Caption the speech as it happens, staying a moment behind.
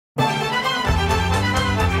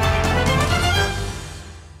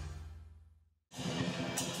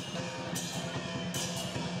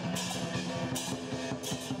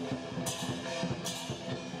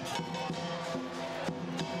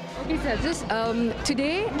Just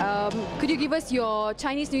today, could you give us your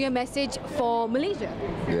Chinese New Year message for Malaysia?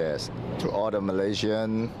 Yes, to all the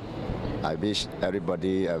Malaysians, I wish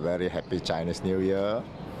everybody a very happy Chinese New Year.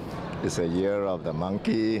 It's a year of the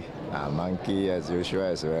monkey. Monkey, as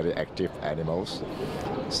usual, is very active animals.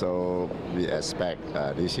 So we expect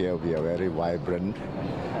this year will be a very vibrant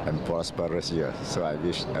and prosperous year. So I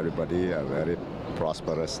wish everybody a very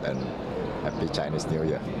prosperous and happy Chinese New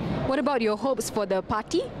Year. What about your hopes for the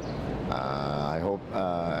party? I hope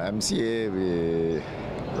MCA will be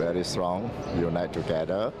very strong, unite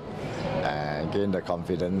together, and gain the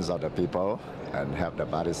confidence of the people and help the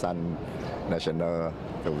Barisan National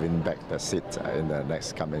to win back the seat in the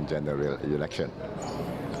next coming general election.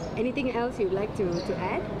 Anything else you'd like to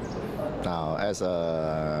add? Now, as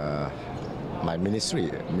my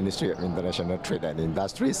Ministry of International Trade and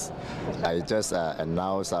Industries, I just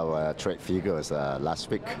announced our trade figures last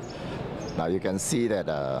week. Now you can see that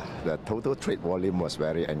the total trade volume was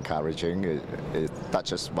very encouraging. It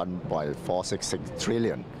touches 1.466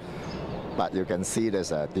 trillion. But you can see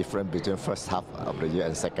there's a difference between first half of the year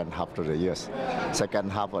and second half of the year. Second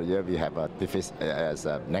half of the year we have a deficit as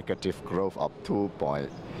a negative growth of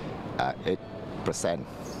 2.8%.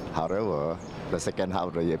 However, the second half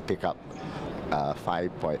of the year pick up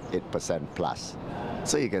 5.8% plus.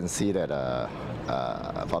 So you can see that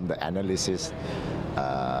from the analysis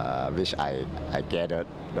which I gathered,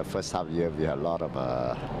 the first half year we had a lot of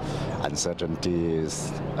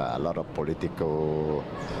uncertainties, a lot of political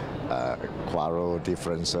quarrel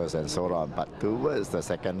differences and so on. But towards the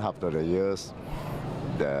second half of the years,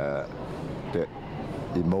 the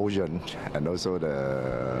emotion and also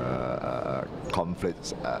the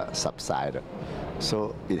conflicts subsided.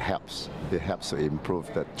 So it helps to improve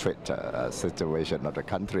the trade situation of the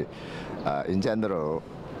country. In general,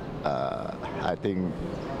 I think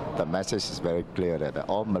the message is very clear that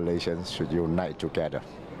all Malaysians should unite together.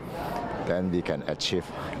 Then we can achieve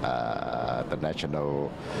the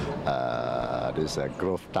national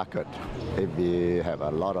growth target. If we have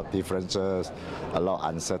a lot of differences, a lot of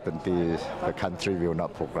uncertainties, the country will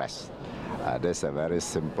not progress. That's a very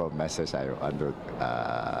simple message I want to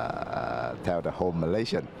tell the whole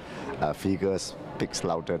Malaysian. Figures speak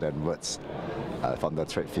louder than words. From the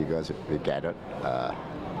trade figures we gathered,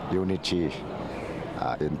 unity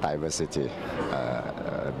in diversity.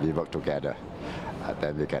 We work together.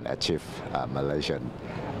 Then we can achieve Malaysia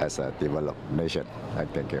as a developed nation.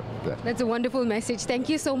 Thank you. That's a wonderful message. Thank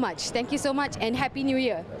you so much. Thank you so much, and Happy New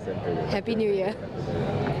Year. Happy New Year.